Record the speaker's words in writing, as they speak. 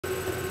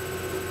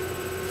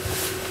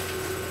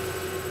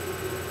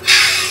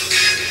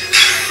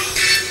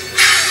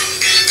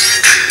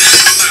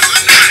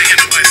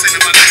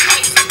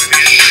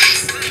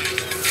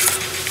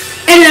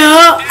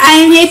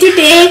I am here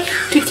today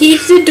to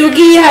teach the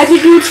doggy how to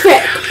do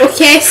trick.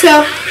 Okay,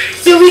 so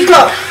here we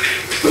go.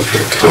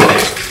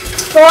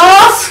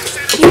 First,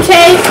 you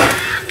take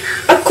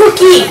a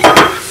cookie,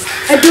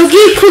 a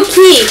doggy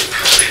cookie,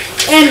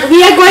 and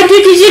we are going to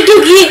teach the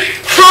doggy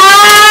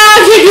how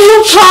to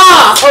do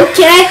paw.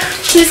 Okay,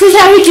 so this is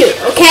how we do.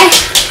 Okay.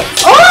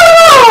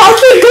 Oh,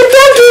 okay, good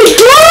doggy,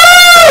 good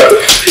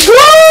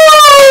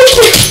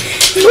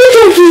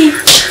doggy.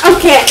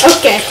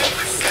 Okay.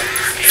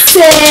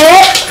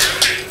 Sit.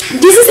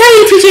 This is how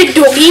you teach a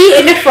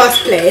doggy in the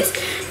first place.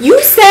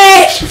 You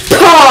say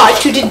paw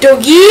to the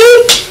doggy,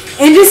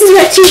 and this is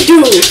what you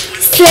do.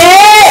 Sit,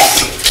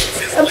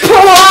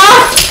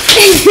 paw,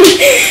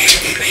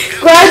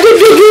 grab the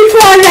doggy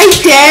paw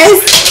like this.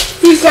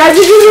 You grab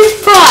the doggy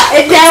paw,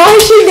 and now I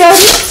should know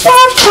the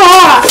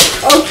paw.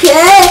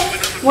 Okay?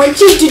 Once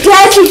you do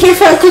that, you give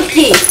her a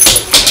cookie.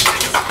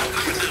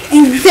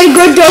 And say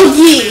good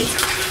doggy.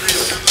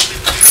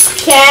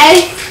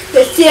 Okay?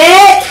 That's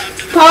it.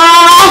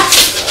 Paw.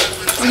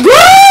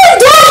 Good!